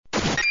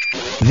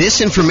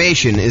This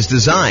information is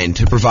designed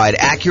to provide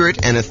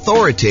accurate and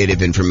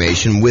authoritative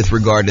information with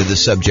regard to the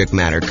subject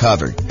matter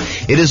covered.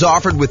 It is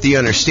offered with the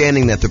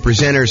understanding that the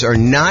presenters are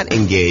not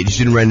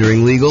engaged in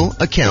rendering legal,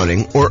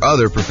 accounting, or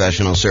other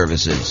professional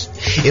services.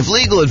 If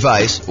legal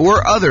advice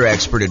or other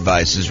expert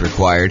advice is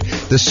required,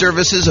 the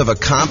services of a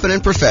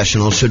competent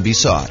professional should be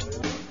sought.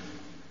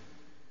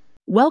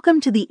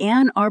 Welcome to the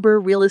Ann Arbor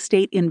Real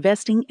Estate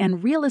Investing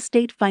and Real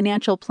Estate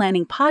Financial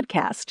Planning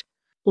Podcast.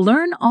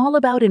 Learn all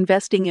about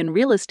investing in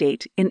real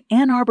estate in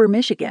Ann Arbor,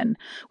 Michigan,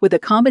 with a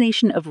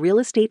combination of real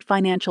estate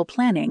financial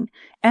planning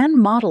and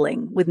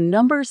modeling with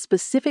numbers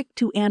specific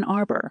to Ann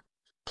Arbor,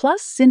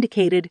 plus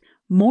syndicated,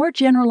 more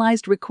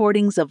generalized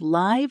recordings of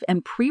live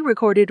and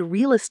pre-recorded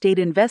real estate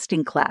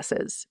investing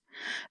classes,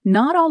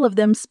 not all of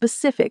them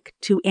specific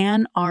to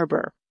Ann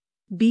Arbor.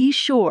 Be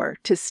sure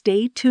to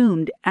stay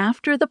tuned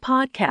after the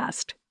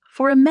podcast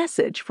for a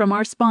message from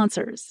our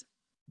sponsors.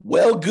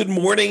 Well, good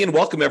morning and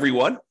welcome,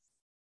 everyone.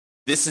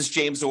 This is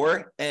James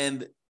Orr,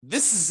 and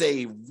this is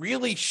a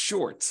really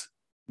short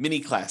mini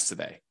class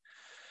today.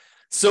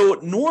 So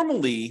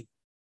normally,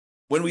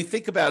 when we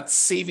think about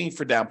saving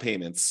for down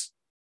payments,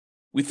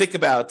 we think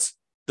about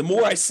the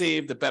more I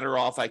save, the better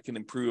off I can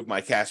improve my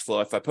cash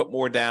flow. If I put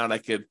more down, I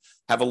could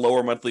have a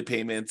lower monthly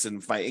payment,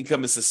 and if my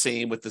income is the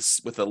same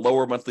with a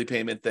lower monthly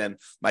payment, then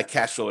my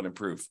cash flow would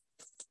improve.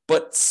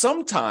 But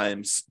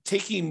sometimes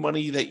taking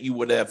money that you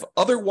would have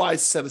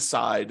otherwise set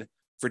aside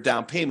for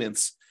down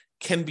payments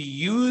can be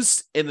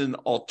used in an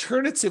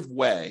alternative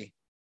way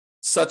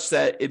such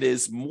that it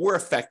is more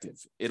effective.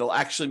 It'll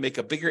actually make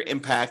a bigger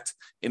impact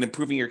in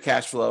improving your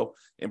cash flow,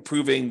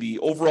 improving the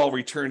overall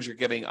returns you're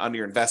getting on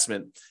your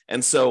investment.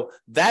 And so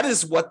that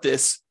is what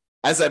this,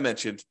 as I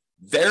mentioned,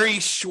 very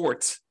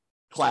short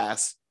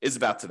class is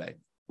about today.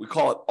 We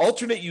call it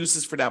alternate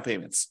uses for down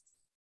payments.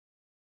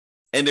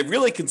 And it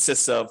really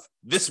consists of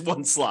this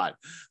one slide.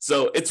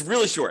 So it's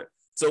really short.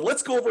 So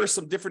let's go over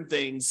some different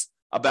things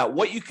about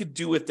what you could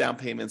do with down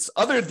payments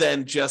other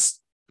than just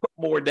put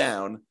more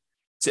down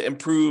to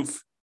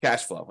improve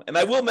cash flow. And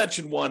I will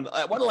mention one.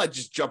 Why don't I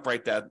just jump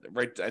right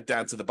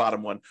down to the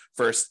bottom one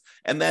first?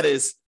 And that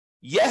is,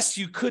 yes,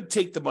 you could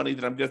take the money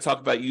that I'm going to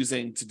talk about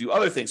using to do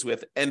other things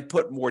with and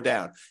put more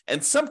down.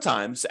 And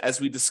sometimes,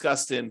 as we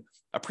discussed in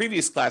a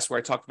previous class where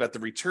I talked about the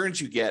returns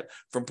you get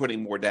from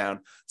putting more down,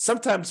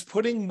 sometimes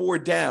putting more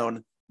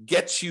down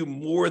gets you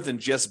more than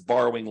just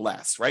borrowing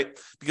less, right?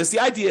 Because the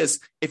idea is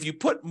if you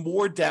put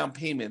more down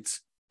payment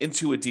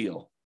into a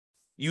deal,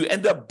 you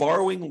end up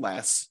borrowing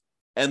less,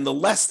 and the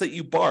less that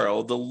you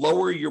borrow, the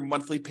lower your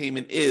monthly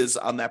payment is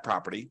on that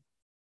property.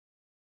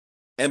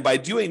 And by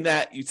doing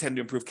that, you tend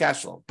to improve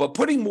cash flow. But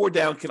putting more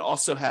down can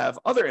also have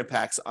other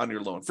impacts on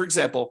your loan. For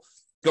example,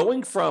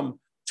 going from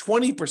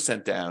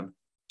 20% down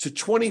to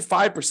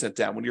 25%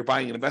 down when you're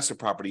buying an investment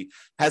property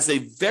has a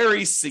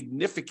very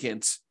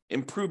significant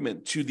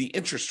improvement to the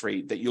interest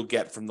rate that you'll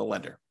get from the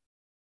lender.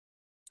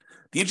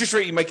 The interest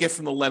rate you might get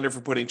from the lender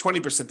for putting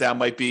 20% down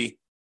might be,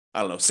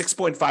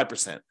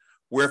 6.5%.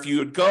 Where if you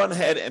had gone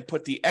ahead and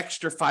put the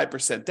extra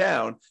 5%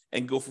 down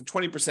and go from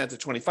 20% to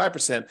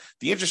 25%,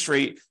 the interest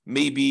rate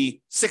may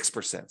be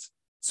 6%.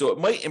 So it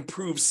might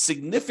improve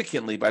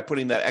significantly by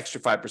putting that extra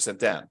 5%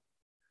 down.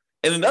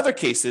 And in other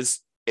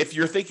cases, if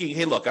you're thinking,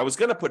 hey, look, I was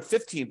going to put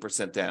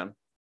 15% down,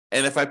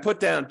 and if I put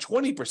down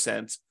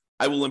 20%,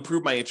 I will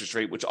improve my interest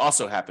rate, which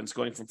also happens.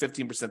 Going from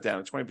 15%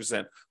 down to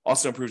 20%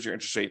 also improves your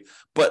interest rate.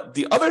 But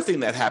the other thing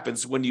that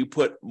happens when you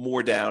put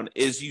more down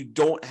is you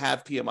don't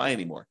have PMI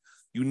anymore.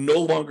 You no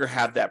longer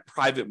have that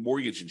private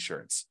mortgage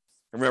insurance.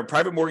 Remember,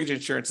 private mortgage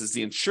insurance is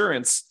the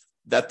insurance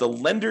that the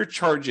lender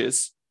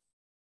charges,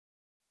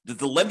 that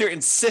the lender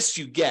insists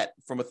you get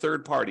from a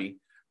third party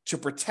to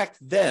protect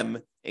them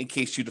in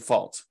case you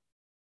default.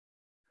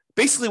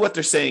 Basically, what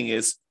they're saying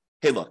is,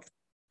 hey, look,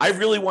 I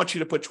really want you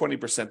to put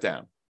 20%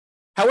 down.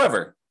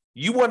 However,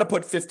 you want to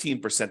put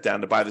 15%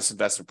 down to buy this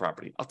investment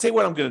property. I'll tell you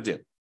what I'm going to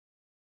do.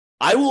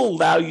 I will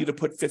allow you to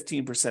put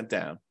 15%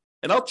 down,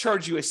 and I'll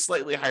charge you a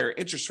slightly higher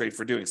interest rate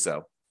for doing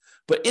so.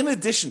 But in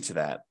addition to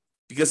that,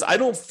 because I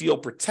don't feel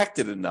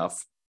protected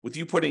enough with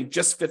you putting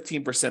just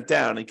 15%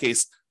 down in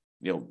case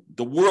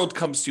the world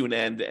comes to an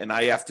end and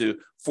I have to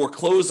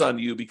foreclose on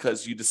you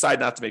because you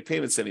decide not to make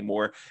payments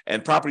anymore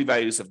and property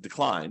values have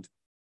declined,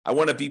 I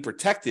want to be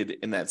protected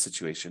in that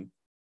situation.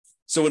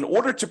 So in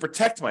order to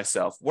protect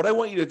myself, what I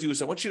want you to do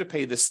is I want you to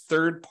pay this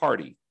third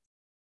party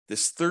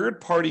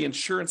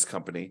insurance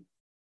company.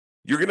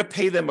 You're going to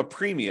pay them a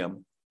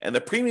premium, and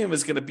the premium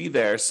is going to be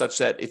there such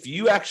that if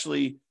you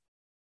actually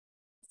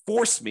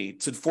force me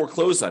to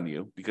foreclose on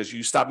you because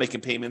you stop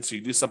making payments or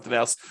you do something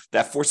else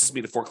that forces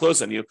me to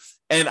foreclose on you,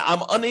 and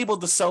I'm unable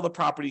to sell the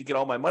property and get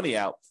all my money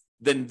out,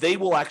 then they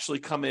will actually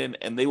come in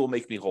and they will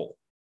make me whole.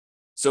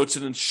 So it's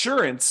an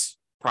insurance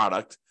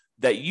product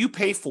that you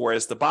pay for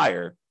as the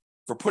buyer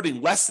for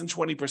putting less than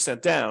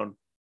 20% down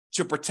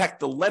to protect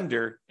the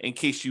lender in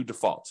case you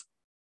default.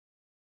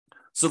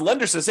 So the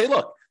lender says, hey,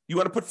 look, You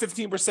want to put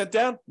 15%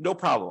 down? No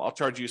problem. I'll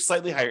charge you a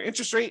slightly higher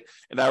interest rate,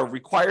 and I will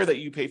require that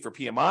you pay for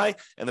PMI,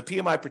 and the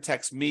PMI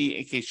protects me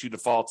in case you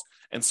default.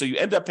 And so you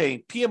end up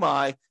paying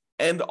PMI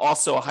and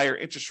also a higher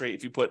interest rate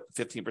if you put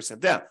 15%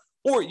 down.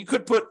 Or you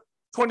could put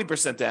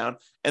 20% down,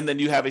 and then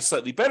you have a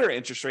slightly better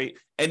interest rate,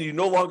 and you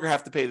no longer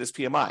have to pay this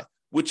PMI,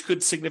 which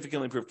could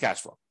significantly improve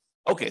cash flow.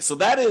 Okay, so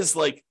that is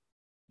like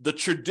the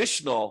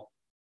traditional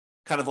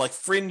kind of like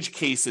fringe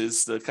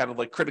cases, the kind of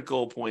like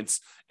critical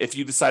points if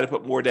you decide to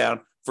put more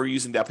down for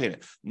using down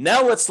payment.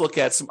 Now let's look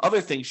at some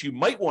other things you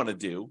might want to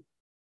do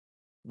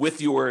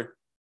with your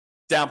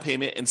down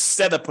payment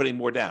instead of putting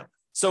more down.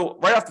 So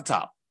right off the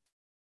top,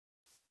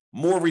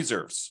 more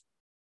reserves.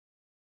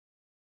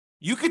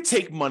 You could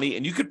take money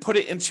and you could put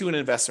it into an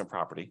investment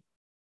property.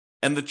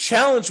 And the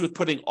challenge with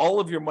putting all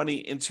of your money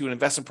into an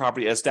investment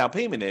property as down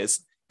payment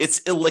is it's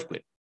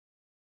illiquid.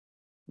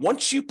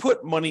 Once you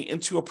put money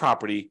into a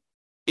property,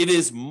 it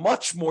is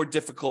much more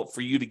difficult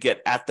for you to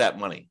get at that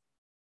money.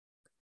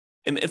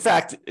 And in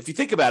fact, if you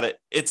think about it,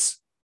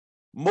 it's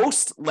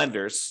most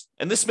lenders,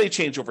 and this may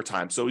change over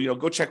time. So,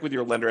 go check with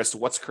your lender as to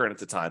what's current at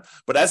the time.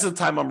 But as of the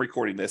time I'm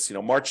recording this,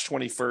 March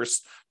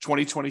 21st,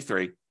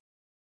 2023,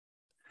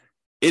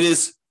 it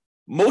is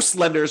most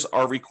lenders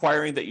are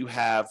requiring that you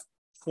have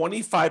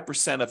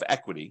 25% of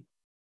equity.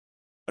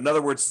 In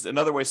other words,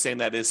 another way of saying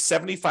that is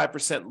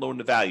 75% loan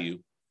to value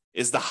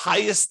is the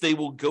highest they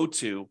will go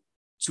to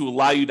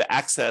allow you to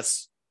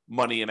access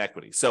money and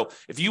equity. So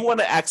if you want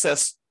to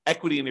access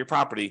equity in your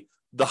property,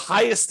 the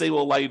highest they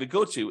will allow you to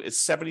go to is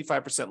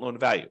 75% loan to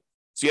value.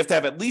 So you have to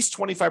have at least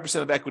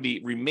 25% of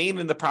equity remain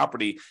in the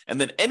property, and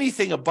then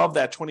anything above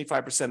that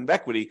 25% of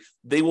equity,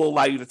 they will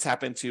allow you to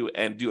tap into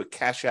and do a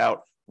cash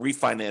out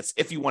refinance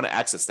if you want to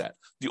access that.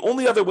 The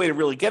only other way to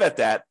really get at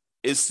that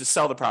is to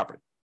sell the property.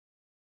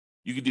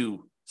 You could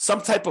do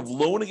some type of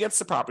loan against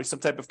the property, some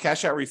type of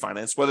cash out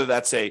refinance, whether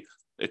that's a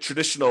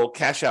traditional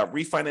cash out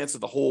refinance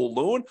of the whole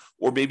loan,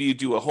 or maybe you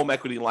do a home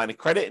equity line of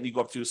credit and you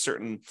go up to a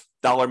certain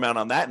dollar amount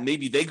on that, and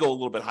maybe they go a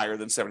little bit higher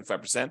than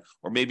 75%,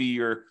 or maybe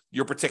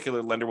your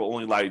particular lender will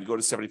only allow you to go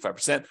to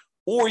 75%,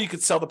 or you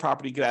could sell the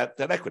property and get at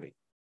that equity.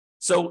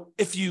 So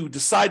if you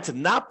decide to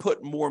not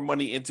put more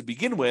money in to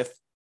begin with,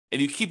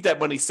 and you keep that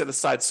money set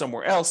aside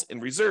somewhere else in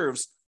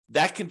reserves,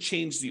 that can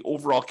change the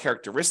overall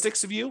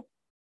characteristics of you.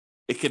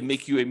 It can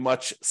make you a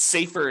much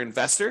safer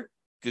investor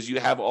because you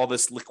have all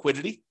this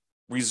liquidity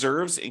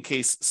reserves in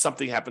case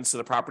something happens to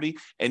the property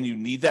and you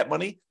need that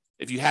money.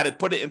 If you had to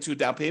put it into a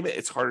down payment,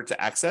 it's harder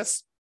to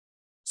access.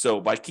 So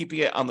by keeping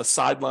it on the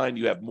sideline,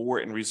 you have more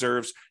in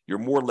reserves, you're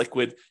more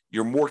liquid,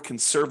 you're more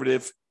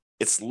conservative,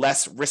 it's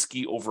less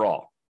risky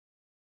overall.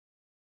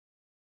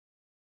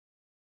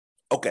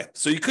 Okay,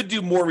 so you could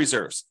do more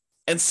reserves.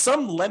 And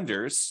some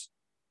lenders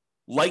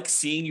like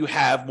seeing you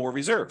have more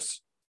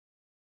reserves.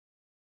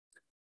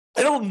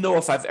 I don't know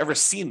if I've ever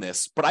seen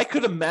this, but I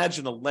could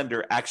imagine a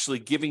lender actually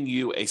giving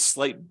you a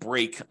slight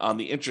break on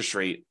the interest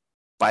rate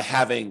by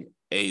having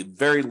a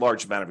very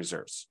large amount of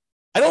reserves.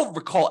 I don't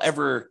recall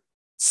ever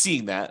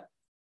seeing that,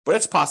 but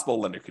it's possible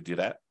a lender could do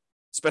that,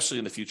 especially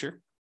in the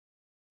future,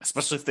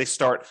 especially if they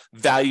start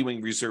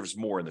valuing reserves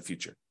more in the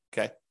future,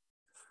 okay?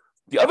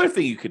 The other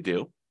thing you could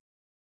do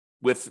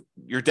with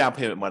your down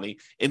payment money,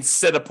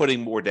 instead of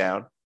putting more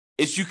down,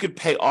 is you could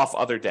pay off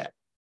other debt.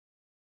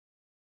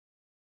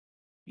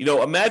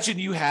 Imagine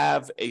you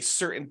have a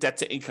certain debt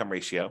to income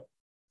ratio,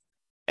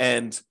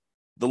 and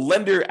the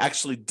lender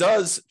actually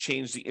does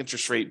change the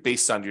interest rate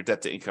based on your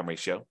debt to income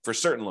ratio for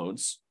certain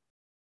loans.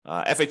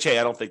 FHA,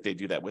 I don't think they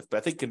do that with, but I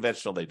think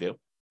conventional they do.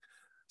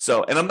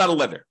 So, and I'm not a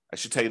lender. I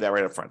should tell you that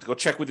right up front. Go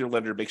check with your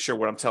lender to make sure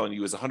what I'm telling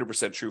you is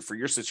 100% true for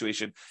your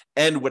situation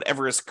and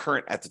whatever is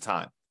current at the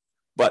time.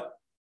 But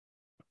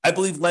I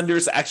believe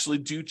lenders actually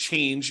do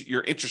change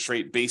your interest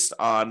rate based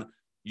on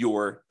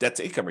your debt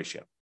to income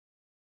ratio.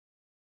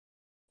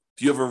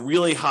 If you have a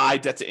really high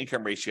debt to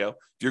income ratio, if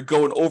you're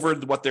going over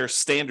what their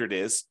standard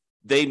is,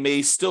 they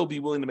may still be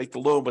willing to make the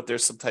loan, but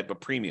there's some type of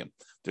premium.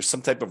 There's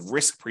some type of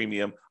risk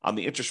premium on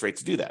the interest rate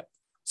to do that.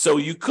 So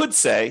you could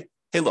say,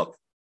 hey, look,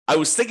 I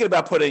was thinking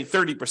about putting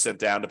 30%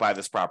 down to buy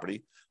this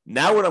property.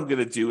 Now what I'm going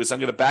to do is I'm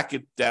going to back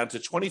it down to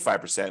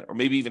 25% or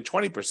maybe even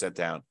 20%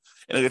 down.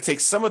 And I'm going to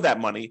take some of that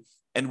money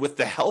and with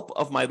the help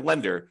of my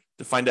lender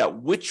to find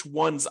out which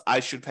ones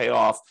I should pay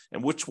off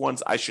and which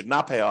ones I should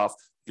not pay off,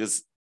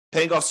 because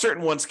paying off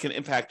certain ones can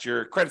impact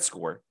your credit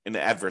score in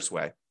an adverse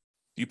way.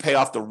 You pay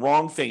off the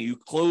wrong thing. You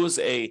close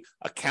a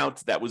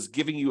account that was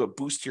giving you a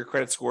boost to your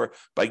credit score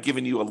by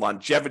giving you a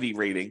longevity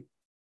rating.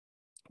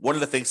 One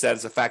of the things that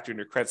is a factor in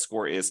your credit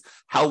score is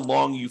how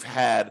long you've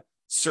had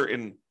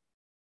certain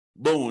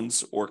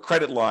loans or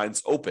credit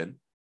lines open.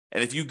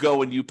 And if you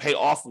go and you pay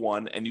off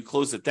one and you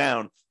close it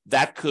down,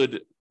 that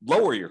could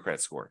lower your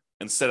credit score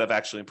instead of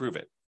actually improve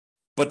it.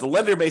 But the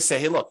lender may say,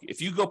 hey, look,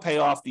 if you go pay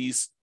off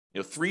these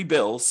 3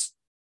 bills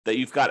that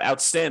you've got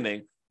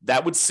outstanding,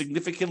 that would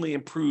significantly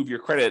improve your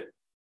credit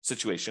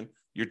situation,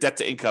 your debt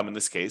to income in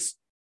this case,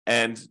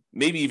 and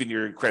maybe even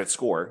your credit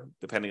score,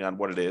 depending on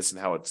what it is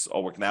and how it's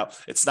all working out.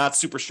 It's not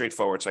super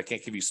straightforward, so I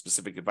can't give you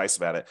specific advice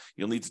about it.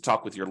 You'll need to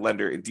talk with your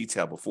lender in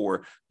detail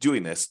before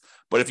doing this.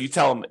 But if you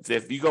tell them,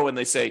 if you go and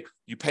they say,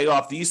 you pay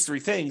off these 3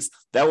 things,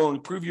 that will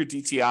improve your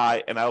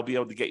DTI and I'll be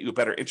able to get you a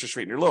better interest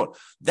rate in your loan.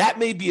 That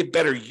may be a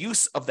better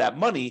use of that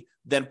money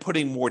than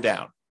putting more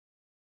down.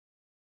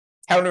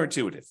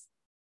 Counterintuitive.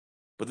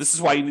 But this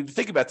is why you need to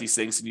think about these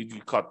things and you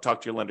need to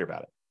talk to your lender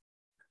about it.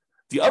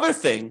 The other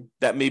thing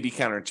that may be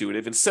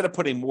counterintuitive, instead of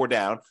putting more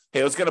down,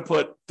 hey, I was going to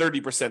put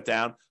 30%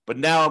 down, but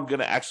now I'm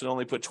going to actually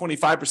only put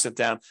 25%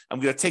 down.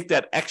 I'm going to take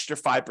that extra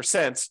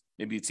 5%,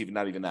 maybe it's even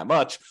not even that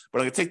much, but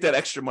I'm going to take that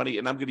extra money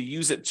and I'm going to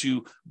use it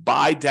to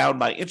buy down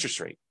my interest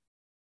rate.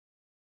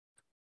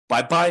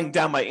 By buying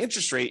down my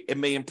interest rate, it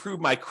may improve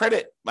my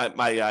credit,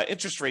 my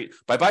interest rate.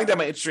 By buying down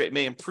my interest rate, it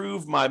may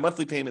improve my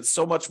monthly payments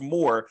so much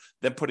more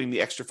than putting the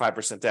extra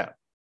 5% down.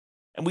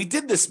 And we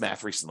did this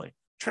math recently.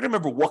 Trying to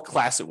remember what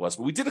class it was,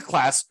 but we did a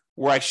class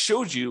where I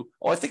showed you,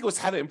 I think it was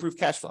how to improve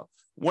cash flow.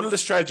 One of the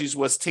strategies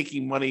was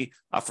taking money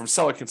from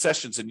seller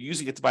concessions and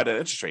using it to buy down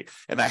interest rate.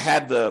 And I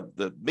had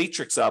the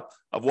matrix up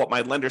of what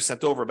my lender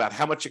sent over about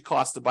how much it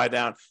costs to buy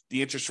down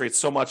the interest rate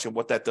so much and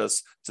what that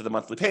does to the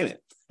monthly payment.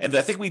 And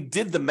I think we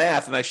did the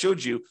math and I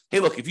showed you, hey,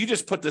 look, if you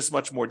just put this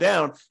much more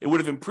down, it would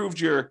have improved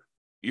your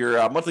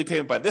monthly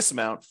payment by this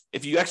amount.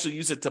 If you actually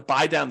use it to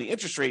buy down the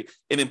interest rate,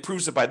 it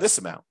improves it by this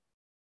amount.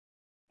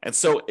 And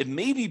so it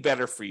may be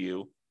better for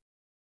you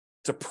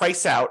to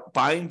price out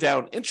buying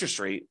down interest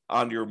rate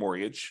on your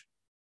mortgage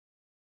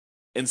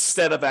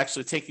instead of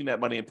actually taking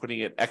that money and putting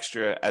it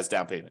extra as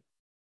down payment.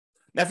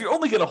 Now, if you're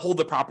only going to hold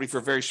the property for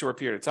a very short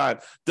period of time,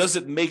 does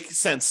it make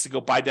sense to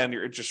go buy down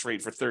your interest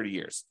rate for 30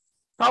 years?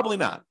 Probably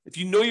not. If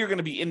you know you're going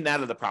to be in and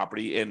out of the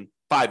property in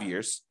 5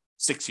 years,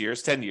 6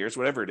 years, 10 years,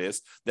 whatever it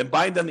is, then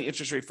buying down the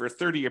interest rate for a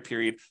 30-year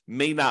period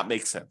may not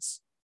make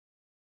sense.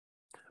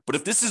 But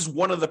if this is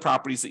one of the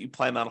properties that you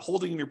plan on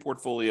holding in your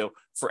portfolio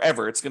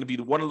forever, it's going to be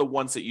one of the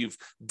ones that you've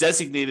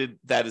designated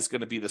that is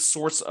going to be the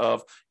source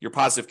of your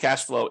positive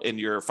cash flow in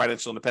your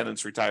financial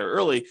independence, retire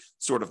early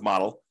sort of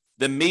model,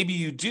 then maybe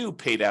you do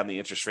pay down the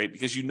interest rate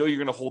because you know you're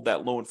going to hold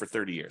that loan for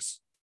 30 years.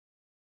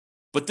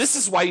 But this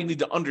is why you need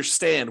to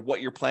understand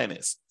what your plan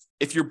is.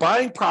 If you're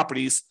buying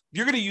properties,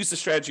 you're going to use the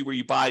strategy where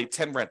you buy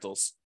 10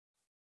 rentals,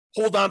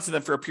 hold on to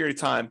them for a period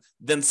of time,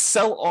 then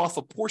sell off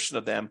a portion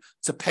of them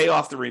to pay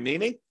off the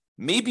remaining.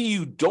 Maybe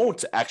you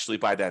don't actually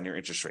buy down your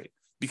interest rate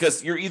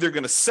because you're either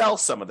going to sell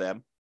some of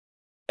them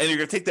and you're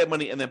going to take that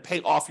money and then pay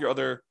off your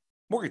other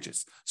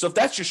mortgages. So if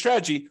that's your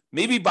strategy,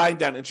 maybe buying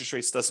down interest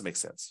rates doesn't make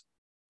sense.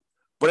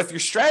 But if your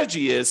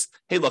strategy is,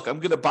 hey, look, I'm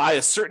going to buy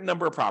a certain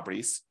number of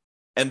properties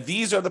and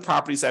these are the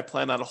properties I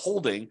plan on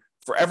holding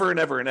forever and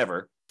ever and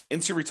ever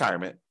into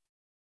retirement,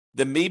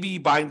 then maybe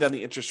buying down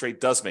the interest rate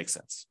does make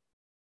sense.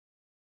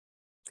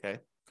 Okay.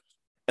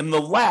 And the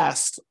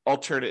last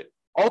alternate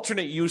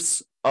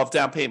use of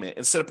down payment,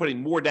 instead of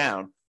putting more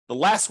down, the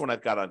last one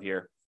I've got on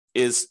here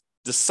is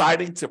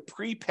deciding to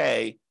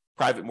prepay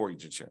private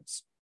mortgage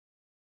insurance.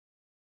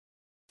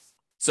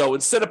 So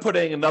instead of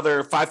putting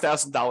another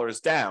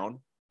 $5,000 down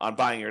on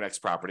buying your next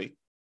property,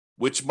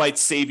 which might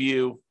save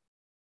you,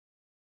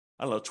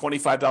 I don't know,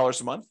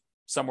 $25 a month,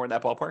 somewhere in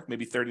that ballpark,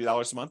 maybe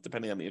 $30 a month,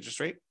 depending on the interest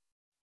rate,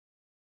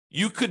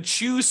 you could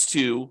choose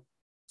to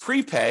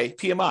prepay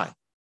PMI.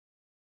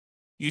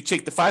 You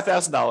take the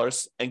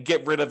 $5,000 and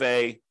get rid of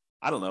a,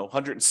 I don't know,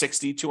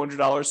 $160,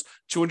 $200,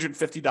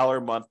 $250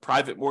 a month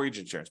private mortgage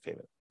insurance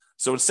payment.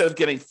 So instead of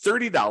getting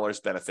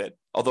 $30 benefit,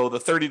 although the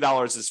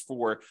 $30 is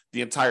for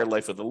the entire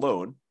life of the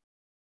loan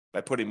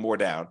by putting more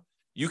down,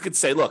 you could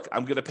say, look,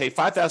 I'm going to pay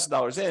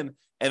 $5,000 in,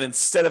 and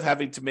instead of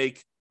having to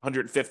make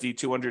 $150,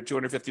 $200,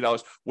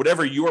 $250,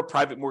 whatever your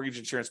private mortgage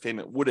insurance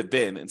payment would have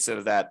been, instead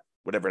of that,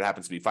 whatever it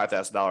happens to be,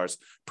 $5,000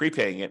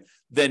 prepaying it,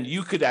 then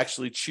you could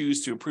actually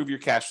choose to improve your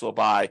cash flow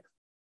by,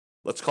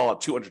 let's call it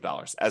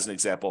 $200 as an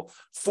example,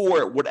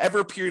 for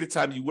whatever period of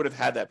time you would have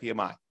had that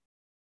PMI.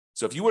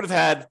 So if you would have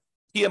had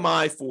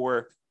PMI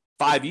for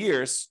 5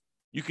 years,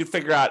 you could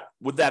figure out,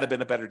 would that have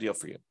been a better deal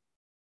for you?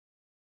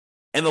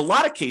 In a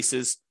lot of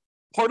cases,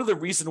 part of the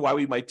reason why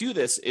we might do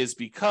this is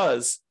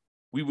because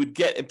we would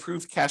get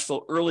improved cash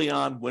flow early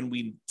on when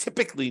we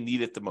typically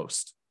need it the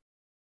most.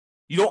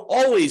 You don't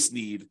always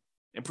need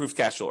improved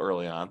cash flow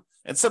early on.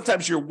 And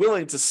sometimes you're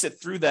willing to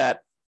sit through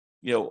that,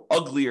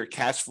 uglier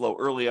cash flow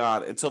early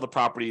on until the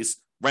property's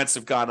rents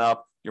have gone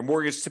up. Your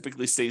mortgage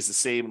typically stays the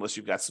same unless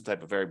you've got some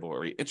type of variable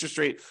rate interest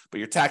rate, but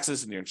your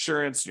taxes and your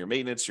insurance, and your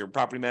maintenance, your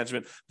property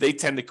management, they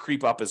tend to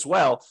creep up as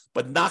well,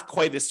 but not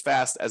quite as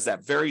fast as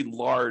that very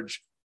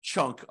large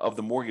chunk of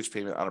the mortgage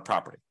payment on a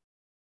property.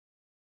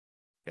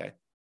 Okay.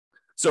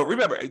 So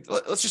remember,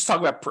 let's just talk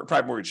about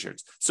private mortgage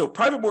insurance. So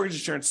private mortgage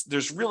insurance,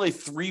 there's really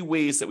 3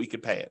 ways that we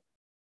could pay it.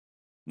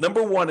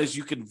 Number one is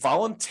you can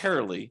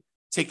voluntarily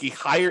take a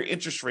higher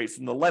interest rate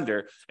from the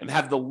lender and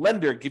have the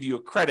lender give you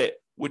a credit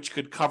which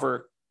could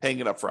cover paying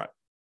it up front.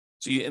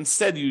 So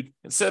instead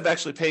of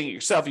actually paying it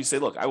yourself, you say,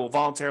 look, I will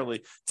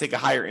voluntarily take a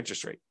higher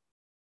interest rate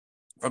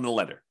from the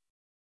lender.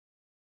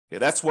 Okay,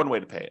 that's one way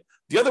to pay it.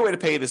 The other way to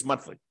pay it is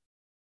monthly.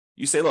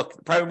 You say,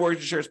 look, private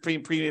mortgage insurance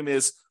premium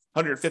is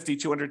 $150,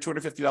 $200,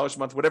 $250 a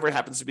month, whatever it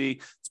happens to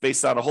be. It's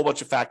based on a whole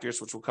bunch of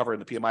factors, which we'll cover in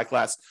the PMI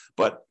class.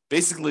 But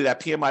basically, that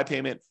PMI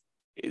payment,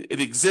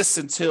 it exists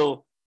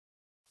until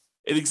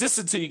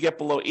you get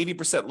below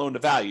 80% loan to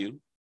value,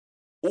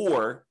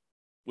 or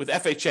with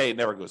FHA, it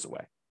never goes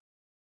away.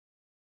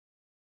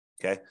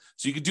 Okay,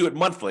 so you can do it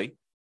monthly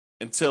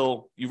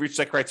until you reach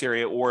that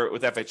criteria, or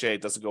with FHA,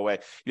 it doesn't go away.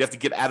 You have to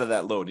get out of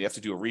that loan. You have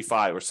to do a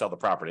refi or sell the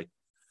property,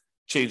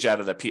 change out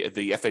of the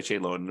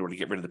FHA loan in order to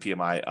get rid of the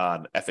PMI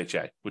on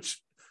FHA,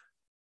 which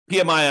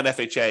PMI on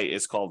FHA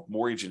is called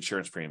mortgage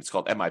insurance premium. It's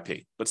called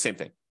MIP, but same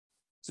thing.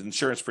 It's an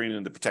insurance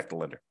premium to protect the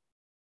lender.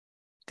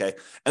 Okay,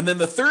 and then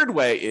the third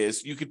way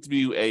is you could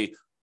do a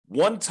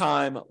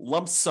one-time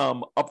lump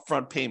sum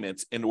upfront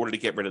payment in order to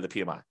get rid of the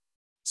PMI.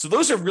 So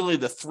those are really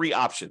the three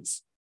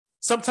options.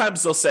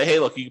 Sometimes they'll say, hey,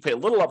 look, you can pay a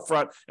little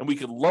upfront and we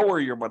could lower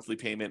your monthly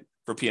payment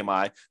for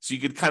PMI. So you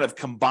could kind of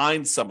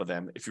combine some of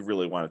them if you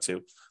really wanted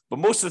to. But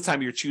most of the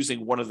time you're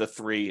choosing one of the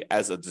three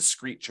as a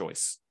discrete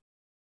choice.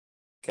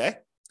 Okay.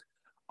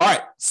 All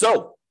right.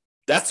 So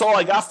that's all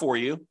I got for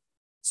you.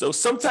 So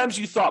sometimes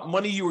you thought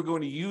money you were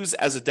going to use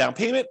as a down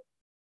payment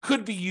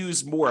could be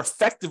used more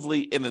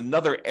effectively in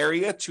another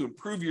area to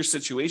improve your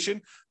situation,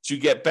 to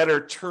get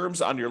better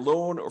terms on your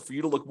loan, or for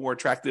you to look more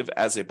attractive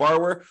as a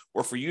borrower,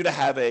 or for you to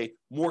have a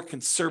more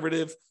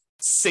conservative,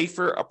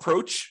 safer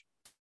approach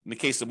in the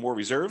case of more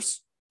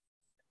reserves.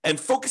 And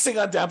focusing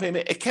on down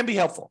payment, it can be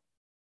helpful,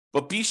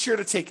 but be sure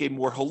to take a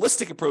more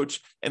holistic approach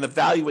and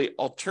evaluate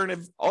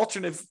alternate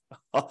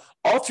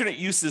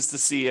uses to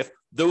see if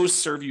those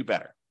serve you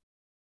better.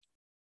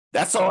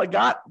 That's all I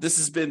got. This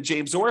has been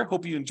James Orr.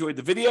 Hope you enjoyed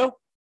the video.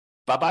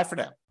 Bye-bye for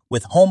now.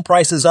 With home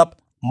prices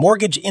up,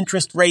 mortgage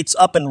interest rates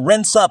up, and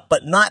rents up,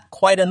 but not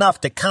quite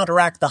enough to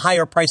counteract the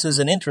higher prices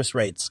and interest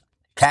rates,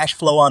 cash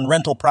flow on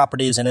rental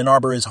properties in Ann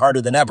Arbor is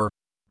harder than ever.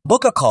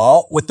 Book a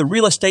call with the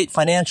Real Estate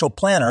Financial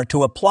Planner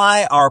to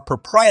apply our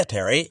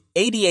proprietary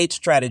 88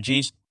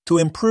 strategies to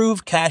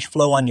improve cash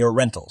flow on your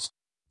rentals.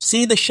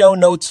 See the show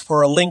notes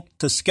for a link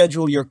to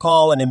schedule your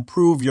call and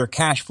improve your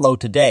cash flow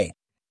today.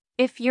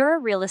 If you're a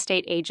real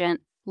estate agent,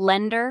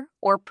 lender,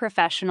 or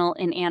professional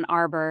in Ann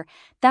Arbor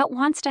that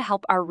wants to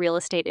help our real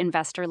estate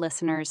investor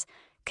listeners,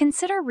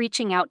 consider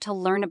reaching out to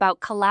learn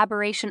about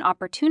collaboration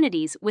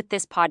opportunities with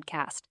this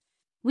podcast.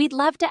 We'd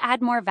love to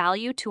add more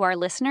value to our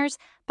listeners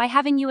by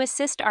having you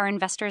assist our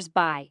investors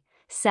buy,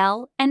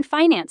 sell, and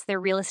finance their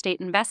real estate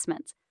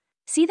investments.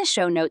 See the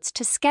show notes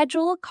to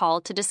schedule a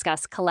call to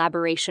discuss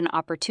collaboration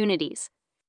opportunities.